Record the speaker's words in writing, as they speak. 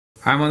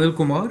I'm Anil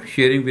Kumar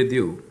sharing with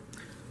you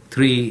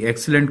three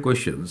excellent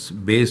questions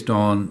based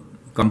on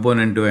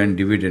Componendo and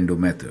Dividendo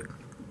method.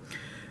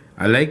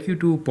 I'd like you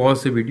to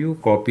pause the video,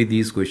 copy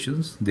these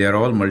questions. They are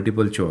all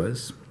multiple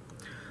choice.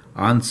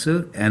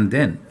 Answer and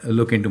then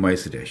look into my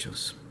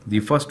suggestions. The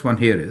first one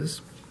here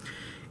is,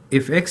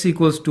 if x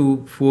equals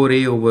to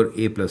 4a over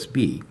a plus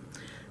b,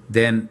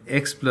 then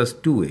x plus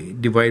 2a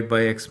divided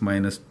by x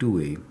minus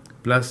 2a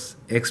plus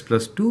x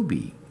plus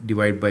 2b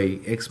divided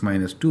by x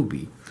minus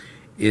 2b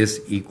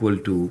is equal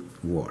to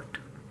what?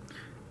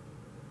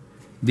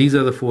 These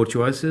are the four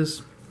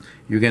choices.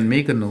 You can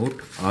make a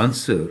note,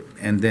 answer,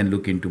 and then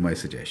look into my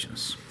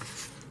suggestions.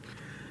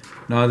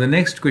 Now the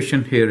next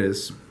question here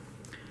is,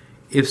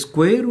 if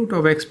square root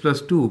of x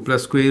plus 2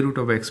 plus square root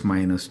of x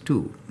minus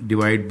 2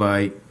 divided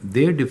by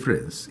their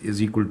difference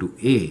is equal to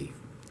a,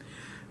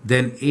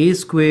 then a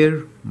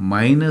square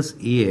minus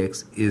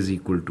ax is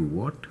equal to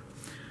what?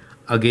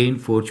 Again,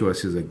 four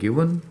choices are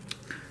given.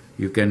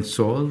 You can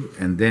solve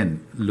and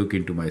then look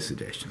into my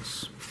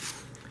suggestions.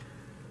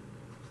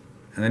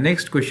 And the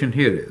next question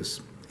here is,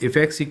 if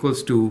x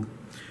equals to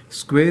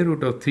square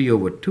root of 3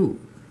 over 2,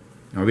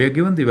 now we are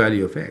given the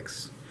value of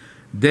x,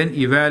 then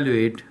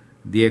evaluate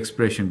the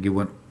expression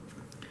given.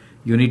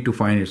 You need to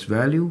find its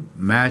value,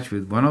 match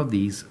with one of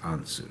these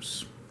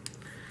answers.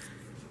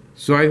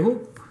 So I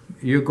hope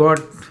you got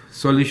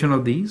solution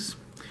of these,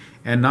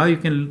 and now you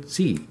can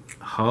see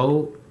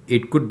how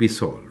it could be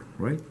solved,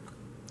 right?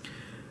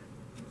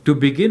 To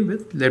begin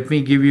with, let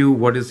me give you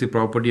what is the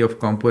property of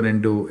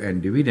componendo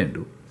and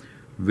dividendo,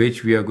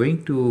 which we are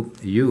going to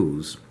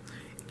use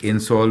in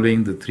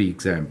solving the three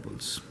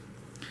examples.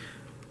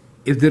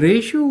 If the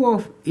ratio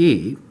of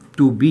A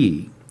to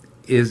B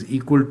is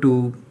equal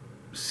to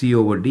C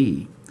over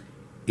D,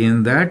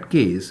 in that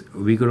case,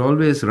 we could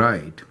always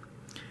write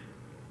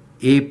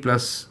A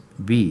plus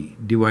B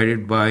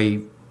divided by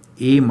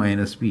A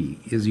minus B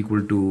is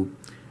equal to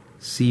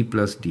C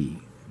plus D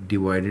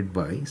divided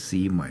by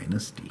C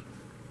minus D.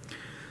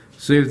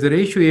 So if the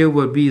ratio A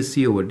over B is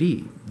C over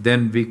D,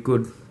 then we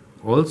could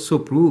also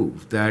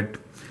prove that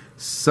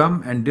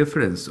sum and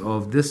difference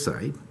of this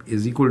side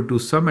is equal to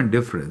sum and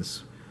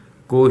difference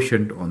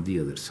quotient on the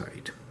other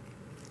side.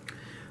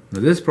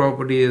 Now this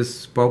property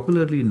is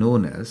popularly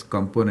known as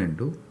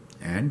componendo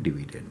and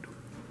dividendo.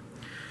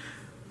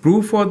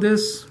 Proof for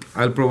this,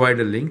 I'll provide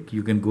a link.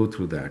 You can go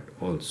through that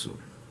also.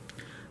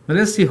 Now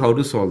let's see how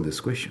to solve this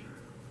question.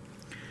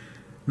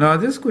 Now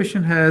this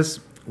question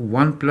has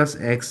 1 plus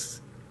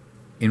x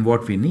in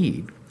what we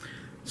need.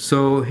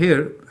 So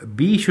here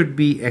b should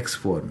be x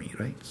for me,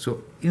 right?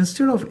 So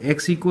instead of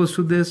x equals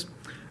to this,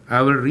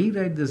 I will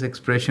rewrite this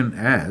expression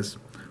as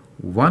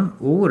 1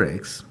 over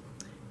x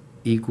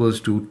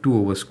equals to 2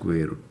 over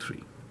square root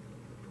 3.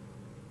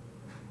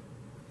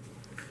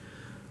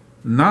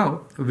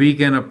 Now we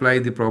can apply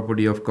the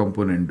property of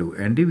componendo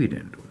and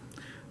dividendo.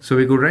 So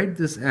we could write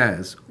this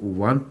as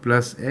 1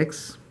 plus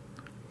x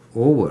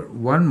over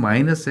 1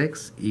 minus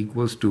x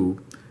equals to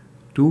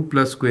 2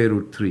 plus square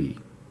root 3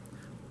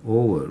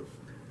 over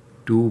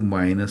 2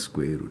 minus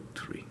square root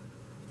 3.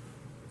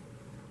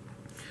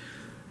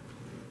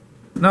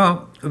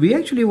 Now, we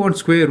actually want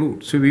square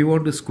root, so we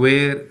want to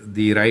square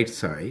the right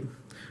side.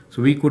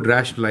 So we could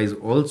rationalize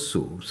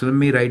also. So let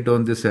me write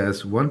down this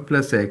as 1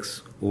 plus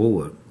x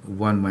over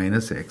 1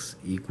 minus x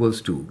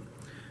equals to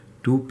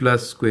 2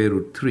 plus square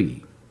root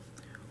 3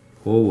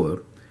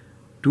 over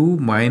 2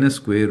 minus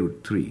square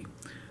root 3.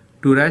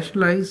 To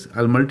rationalize,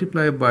 I'll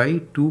multiply by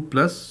 2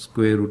 plus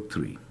square root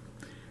 3.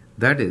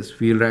 That is,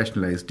 we'll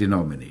rationalize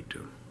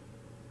denominator.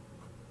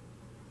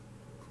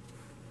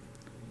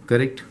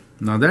 Correct?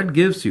 Now that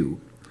gives you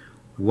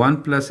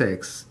 1 plus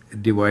x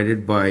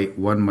divided by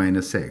 1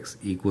 minus x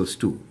equals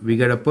 2. We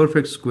get a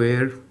perfect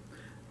square,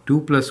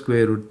 2 plus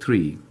square root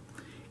 3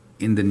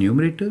 in the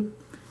numerator,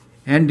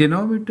 and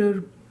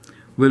denominator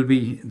will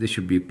be, this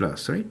should be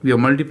plus, right? We are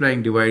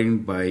multiplying, dividing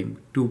by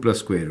 2 plus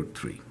square root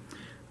 3.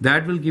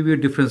 That will give you a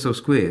difference of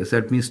squares.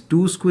 That means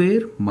 2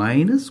 square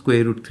minus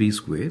square root 3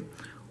 square,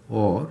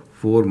 or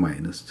 4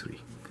 minus 3.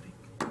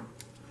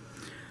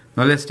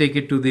 Now let's take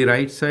it to the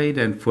right side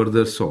and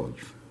further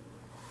solve.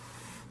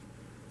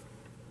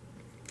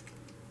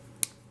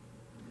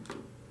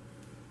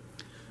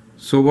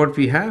 So what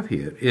we have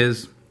here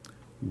is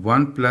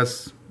 1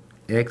 plus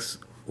x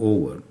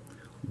over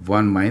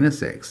 1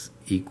 minus x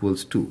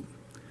equals 2.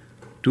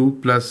 2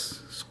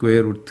 plus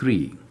square root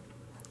 3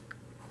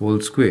 whole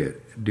square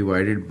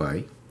divided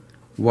by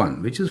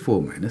 1, which is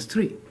 4 minus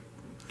 3.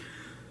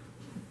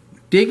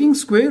 Taking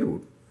square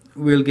root,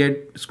 we'll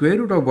get square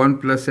root of 1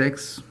 plus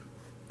x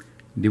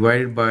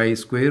divided by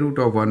square root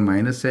of 1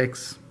 minus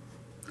x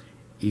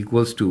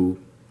equals to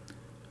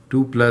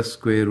 2 plus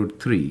square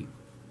root 3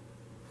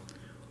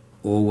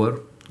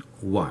 over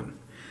 1.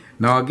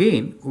 Now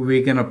again,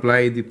 we can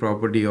apply the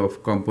property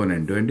of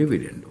componendo and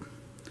dividendo.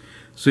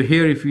 So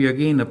here if we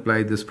again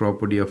apply this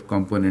property of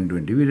componendo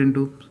and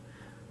dividendo,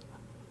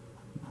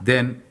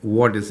 then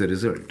what is the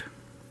result?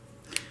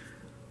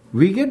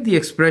 We get the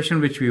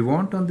expression which we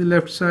want on the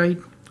left side,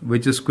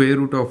 which is square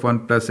root of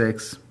 1 plus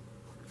x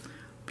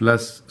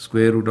plus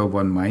square root of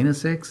 1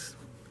 minus x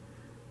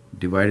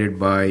divided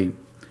by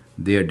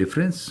their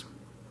difference.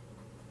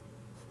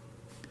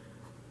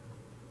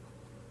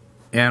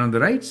 And on the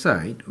right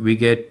side, we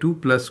get 2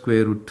 plus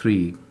square root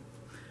 3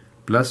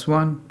 plus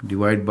 1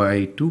 divided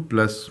by 2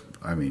 plus,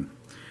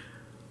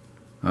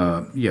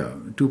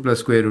 2 plus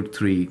square root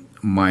 3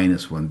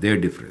 minus 1, their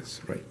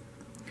difference, right?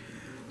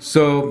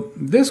 So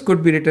this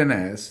could be written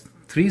as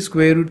 3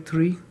 square root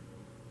 3,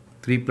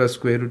 3 plus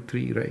square root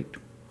 3, right?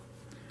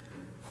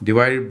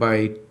 Divided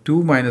by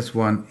 2 minus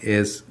 1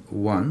 is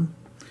 1.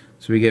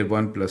 So we get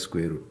 1 plus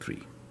square root 3.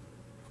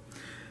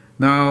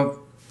 Now,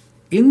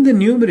 in the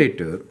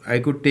numerator, I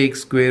could take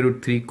square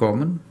root 3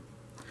 common.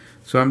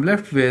 So I'm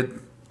left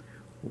with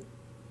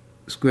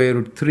square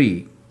root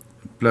 3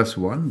 plus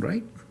 1,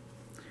 right?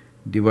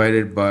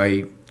 Divided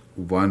by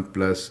 1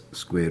 plus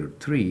square root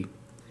 3.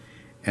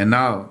 And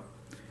now,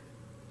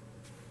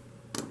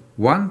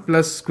 1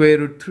 plus square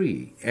root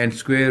 3 and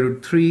square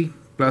root 3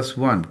 plus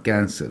 1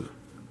 cancel.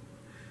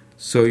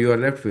 So you are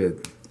left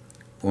with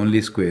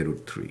only square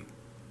root 3.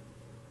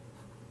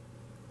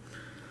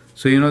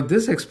 So you know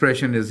this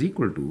expression is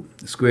equal to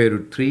square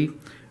root 3,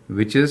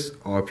 which is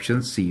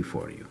option C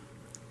for you.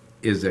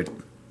 Is that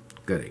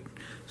correct?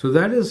 So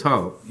that is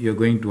how you're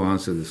going to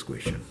answer this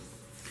question.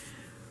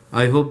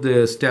 I hope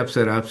the steps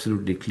are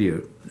absolutely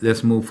clear.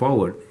 Let's move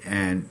forward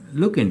and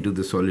look into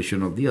the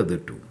solution of the other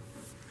two.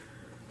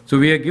 So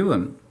we are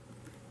given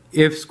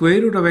if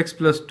square root of x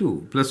plus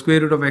 2 plus square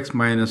root of x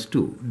minus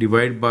 2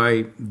 divided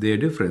by their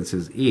difference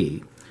is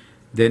a,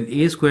 then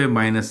a square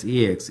minus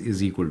ax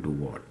is equal to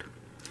what?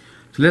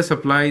 So let's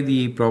apply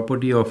the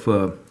property of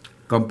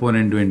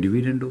componendo and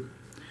dividendo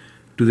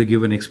to the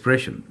given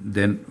expression.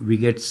 Then we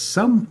get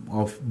sum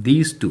of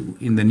these two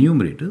in the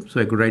numerator.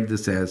 So I could write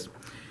this as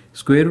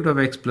square root of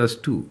x plus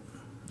 2,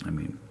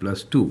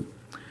 plus 2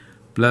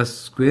 plus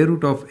square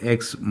root of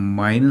x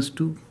minus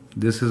 2.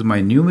 This is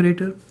my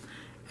numerator.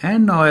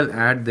 And now I'll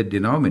add the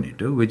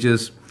denominator, which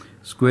is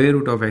square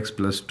root of x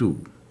plus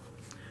 2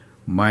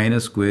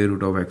 minus square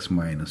root of x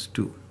minus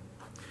 2.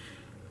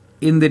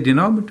 In the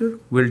denominator,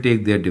 we'll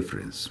take their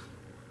difference.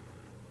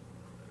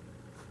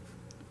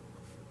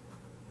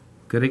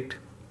 Correct?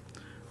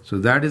 So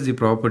that is the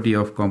property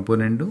of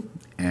componendo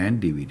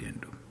and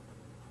dividendo.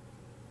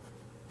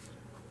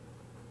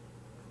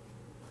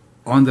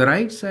 On the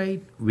right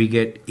side, we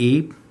get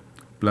a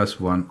plus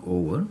 1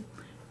 over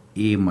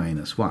a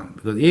minus 1,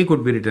 because a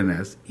could be written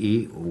as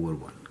a over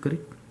 1,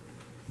 correct?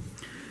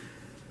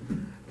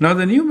 Now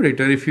the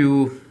numerator, if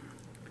you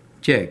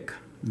check,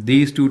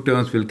 these two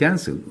terms will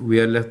cancel. We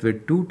are left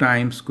with 2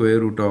 times square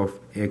root of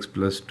x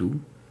plus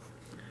 2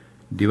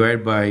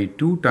 divided by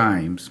 2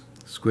 times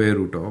square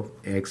root of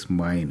x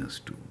minus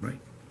 2,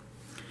 right?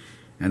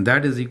 And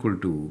that is equal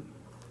to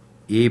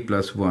a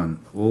plus 1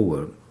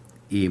 over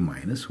a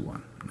minus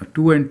 1. Now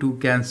 2 and 2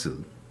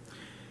 cancel.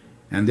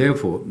 And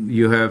therefore,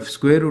 you have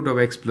square root of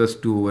x plus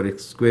 2 over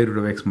x square root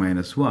of x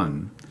minus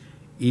 1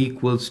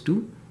 equals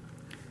to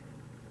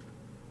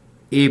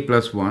a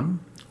plus 1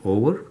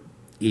 over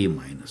a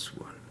minus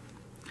 1.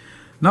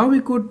 Now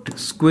we could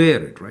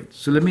square it, right?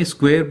 So let me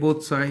square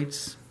both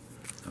sides.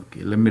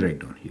 Okay, let me write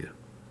down here.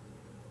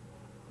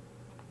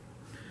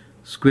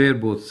 Square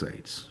both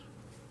sides.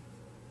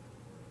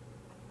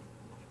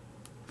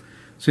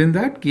 So in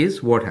that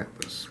case, what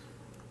happens?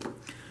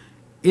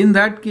 In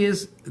that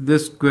case, the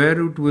square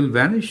root will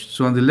vanish.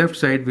 So on the left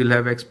side, we'll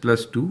have x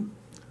plus 2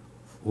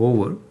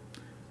 over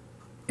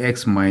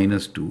x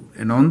minus 2.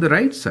 And on the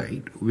right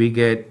side, we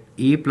get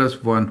a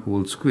plus 1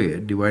 whole square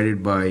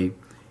divided by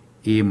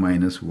a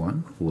minus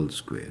 1 whole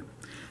square.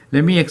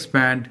 Let me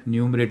expand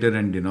numerator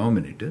and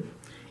denominator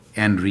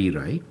and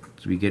rewrite.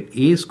 So we get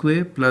a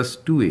square plus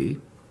 2a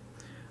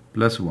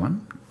plus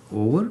 1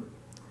 over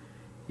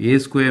a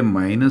square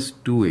minus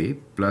 2a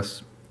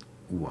plus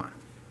 1.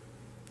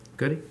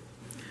 Correct?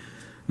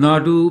 Now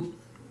to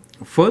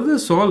further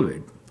solve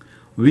it,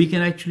 we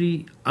can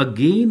actually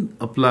again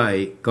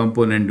apply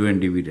componendo and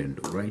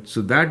dividendo, right?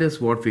 So that is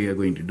what we are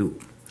going to do.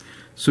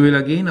 So we'll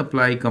again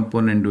apply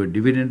componendo and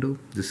dividendo.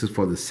 This is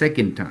for the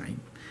second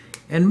time.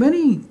 In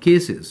many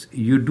cases,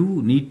 you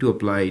do need to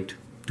apply it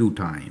 2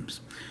 times.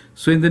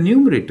 So in the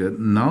numerator,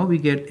 now we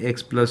get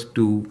x plus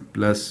 2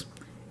 plus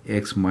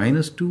x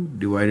minus 2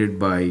 divided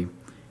by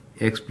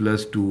x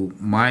plus 2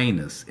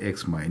 minus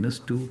x minus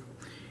 2.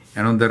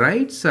 And on the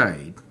right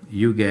side,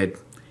 you get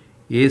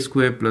a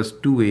square plus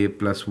 2a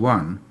plus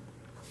 1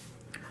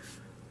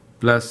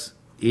 plus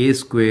a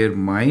square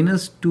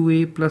minus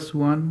 2a plus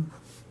 1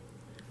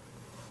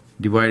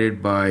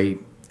 divided by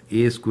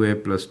a square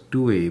plus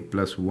 2a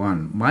plus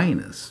 1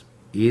 minus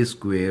a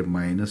square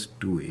minus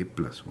 2a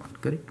plus 1,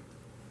 correct?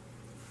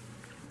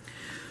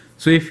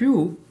 So if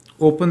you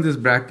open this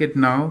bracket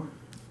now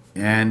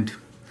and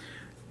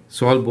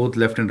solve both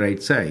left and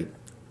right side,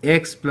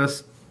 x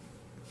plus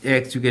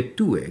x, you get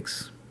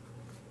 2x,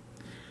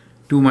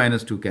 2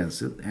 minus 2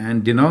 cancel,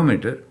 and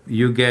denominator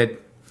you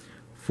get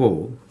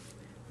 4.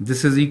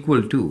 This is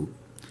equal to,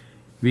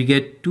 we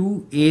get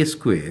 2a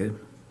square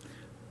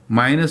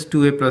minus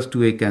 2a plus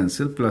 2a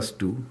cancel plus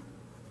 2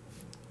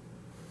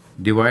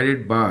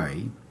 divided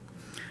by,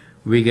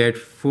 we get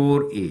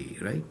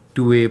 4a, right?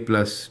 2a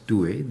plus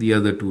 2a, the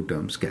other two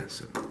terms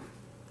cancel.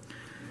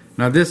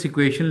 Now this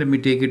equation, let me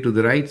take it to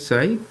the right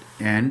side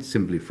and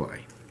simplify.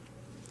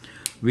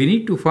 We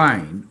need to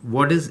find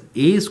what is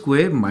a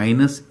square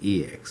minus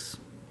ax,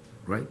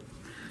 right?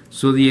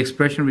 So the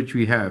expression which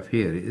we have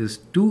here is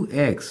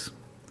 2x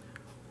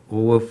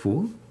over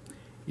 4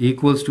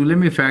 equals to, let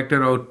me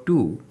factor out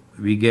 2,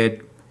 we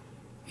get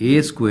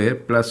a square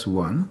plus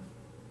 1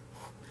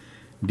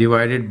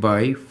 divided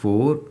by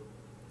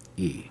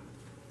 4a.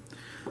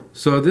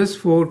 So this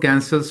 4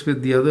 cancels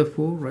with the other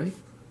 4, right?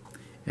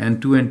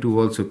 And 2 and 2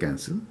 also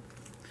cancel.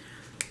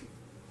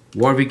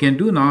 What we can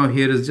do now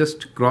here is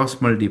just cross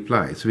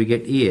multiply. So we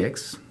get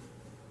ax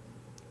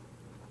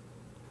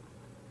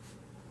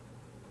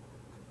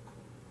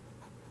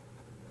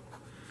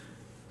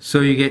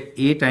so you get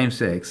a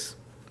times x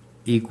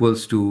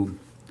equals to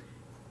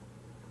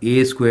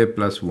a square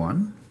plus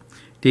 1.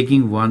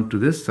 Taking 1 to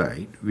this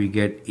side, we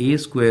get a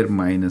square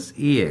minus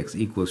ax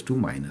equals to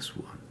minus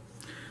 1.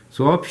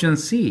 So option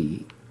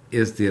C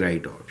is the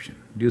right option.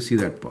 Do you see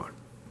that part?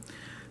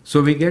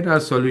 So we get our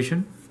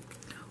solution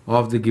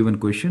of the given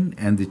question,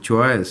 and the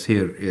choice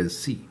here is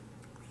C.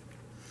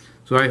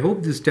 So I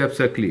hope these steps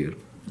are clear.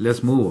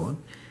 Let's move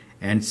on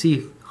and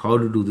see how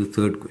to do the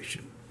third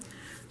question.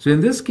 So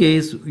in this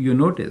case, you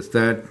notice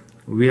that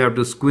we have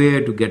to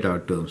square to get our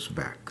terms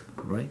back,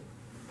 right?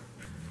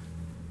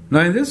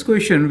 Now in this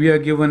question, we are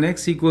given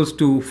x equals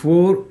to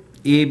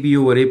 4ab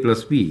over a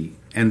plus b,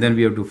 and then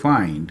we have to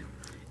find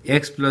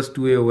x plus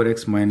 2a over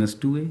x minus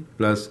 2a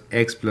plus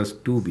x plus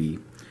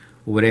 2b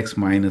over x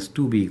minus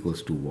 2b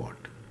equals to what?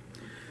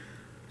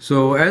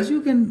 So as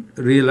you can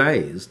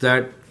realize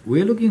that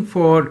we're looking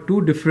for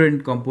two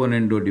different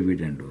componendo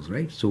dividendos,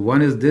 right? So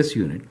one is this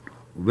unit,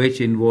 which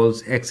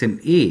involves x and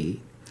a.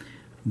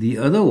 The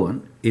other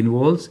one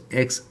involves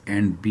x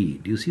and b.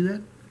 Do you see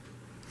that?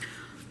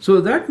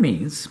 So that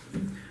means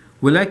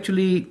we'll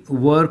actually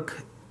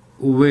work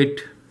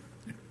with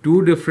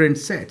two different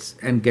sets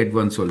and get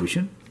one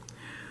solution,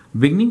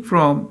 beginning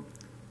from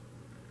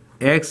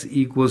x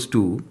equals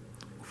to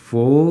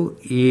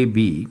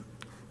 4ab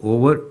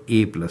over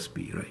a plus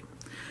b, right?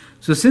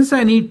 So since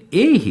I need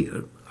a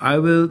here,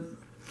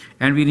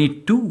 and we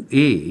need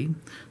 2a,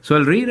 so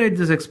I'll rewrite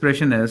this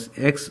expression as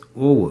x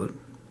over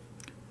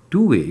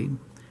 2a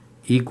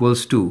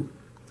equals to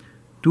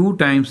 2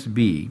 times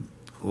b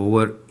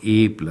over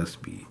a plus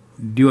b.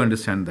 Do you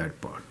understand that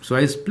part? So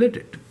I split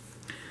it.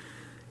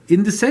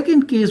 In the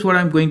second case, what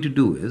I'm going to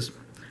do is,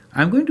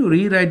 I'm going to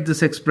rewrite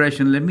this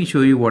expression. Let me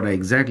show you what I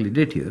exactly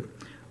did here.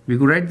 We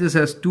could write this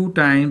as 2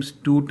 times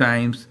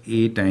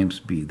a times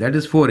b. That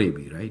is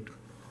 4ab, right?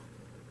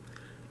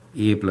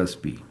 A plus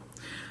b.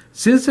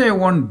 Since I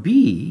want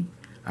b,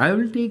 I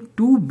will take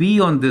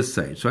 2b on this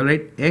side. So I'll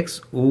write x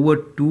over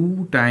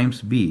 2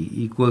 times b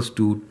equals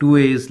to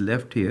 2a is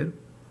left here.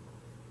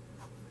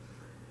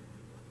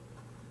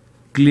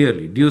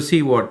 Clearly, do you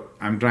see what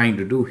I'm trying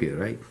to do here,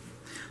 right?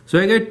 So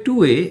I get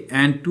 2a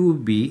and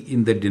 2b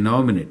in the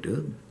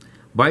denominator.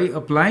 By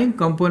applying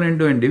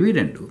componendo and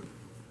dividendo,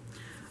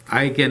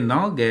 I can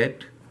now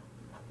get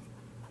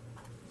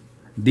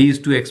these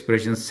two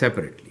expressions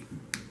separately.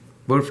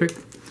 Perfect.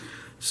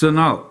 So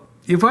now,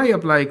 if I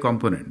apply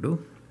componendo,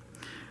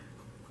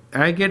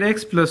 I get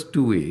x plus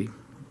 2a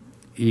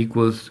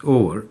equals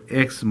over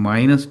x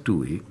minus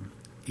 2a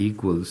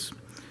equals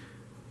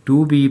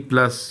 2b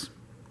plus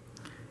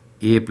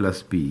a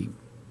plus b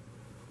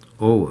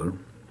over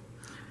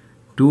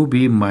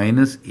 2b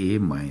minus a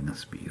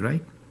minus b,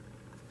 right?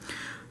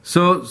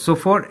 So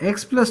for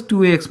x plus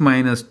 2x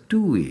minus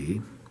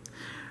 2a,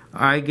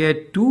 I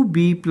get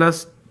 2b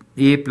plus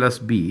a plus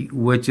b,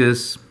 which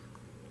is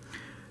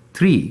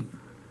 3b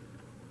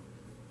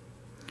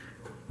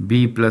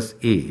plus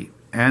a,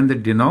 and the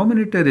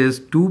denominator is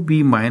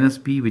 2b minus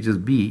b, which is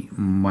b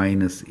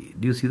minus a.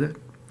 Do you see that?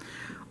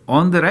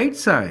 On the right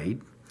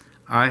side,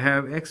 I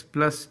have x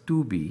plus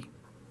 2b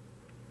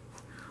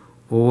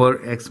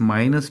over x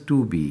minus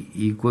 2b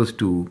equals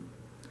to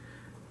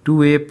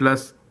 2a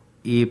plus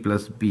a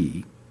plus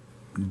b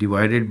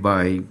divided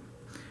by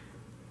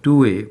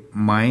 2a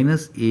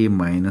minus a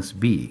minus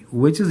b,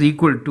 which is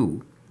equal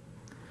to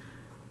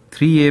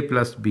 3a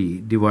plus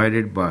b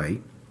divided by,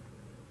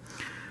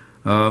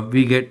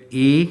 we get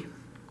a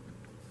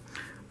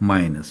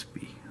minus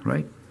b,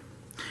 right?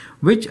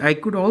 Which I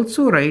could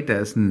also write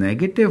as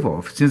negative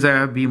of, since I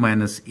have b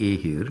minus a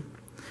here,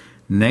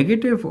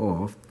 negative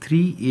of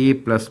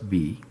 3a plus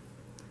b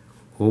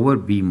over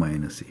b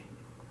minus a.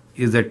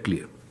 Is that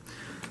clear?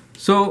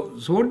 So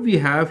what we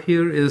have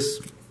here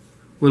is,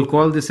 we'll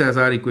call this as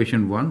our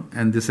equation 1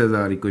 and this as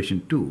our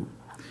equation 2.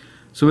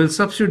 So we'll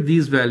substitute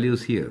these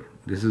values here.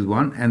 This is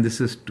 1 and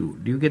this is 2.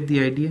 Do you get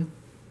the idea?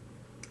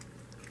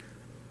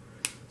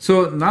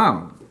 So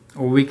now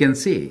we can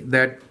say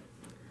that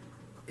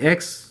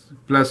x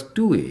plus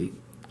 2a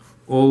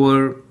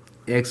over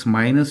x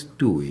minus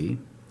 2a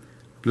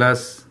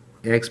plus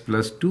x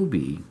plus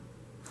 2b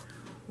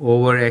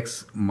over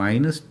x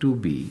minus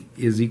 2b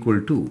is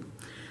equal to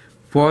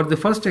For the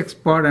first x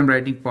part, I'm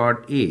writing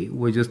part A,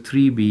 which is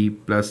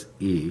 3b plus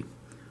a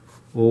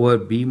over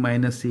b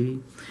minus a.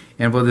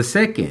 And for the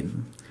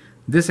second,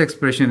 this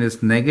expression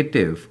is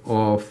negative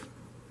of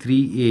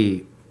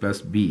 3a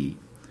plus b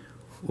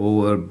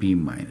over b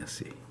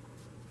minus a.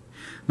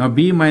 Now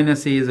b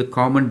minus a is a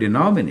common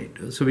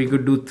denominator, so we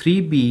could do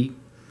 3b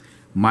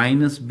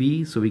minus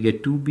b, so we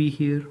get 2b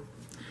here.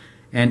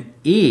 And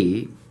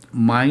a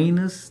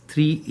minus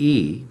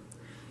 3a,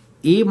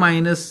 a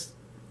minus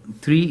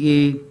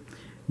 3a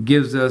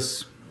gives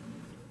us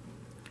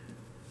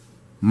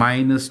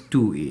minus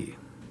 2a.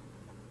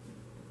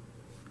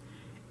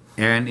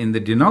 And in the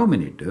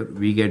denominator,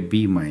 we get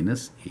b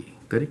minus a,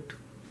 correct?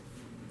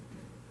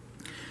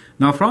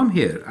 Now from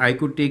here, I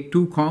could take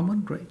 2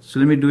 common, right? So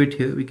let me do it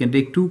here. We can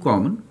take 2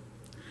 common.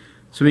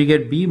 So we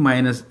get b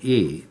minus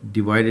a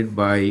divided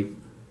by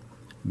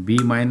b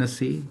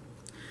minus a.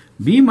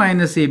 b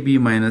minus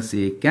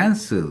a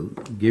cancel,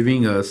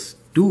 giving us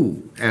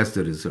 2 as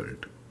the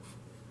result.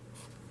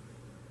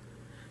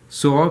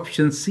 So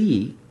option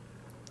C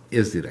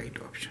is the right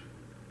option.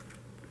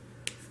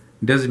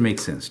 Does it make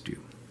sense to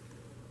you?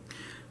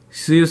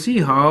 So you see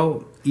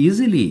how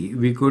easily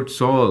we could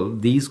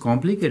solve these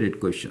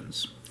complicated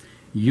questions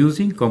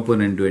using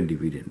Componendo and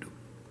Dividendo.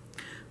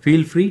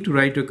 Feel free to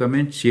write your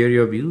comments, share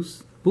your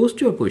views,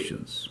 post your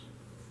questions.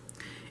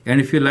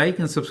 And if you like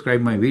and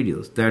subscribe my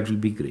videos, that will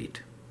be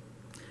great.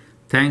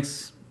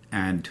 Thanks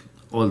and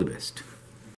all the best.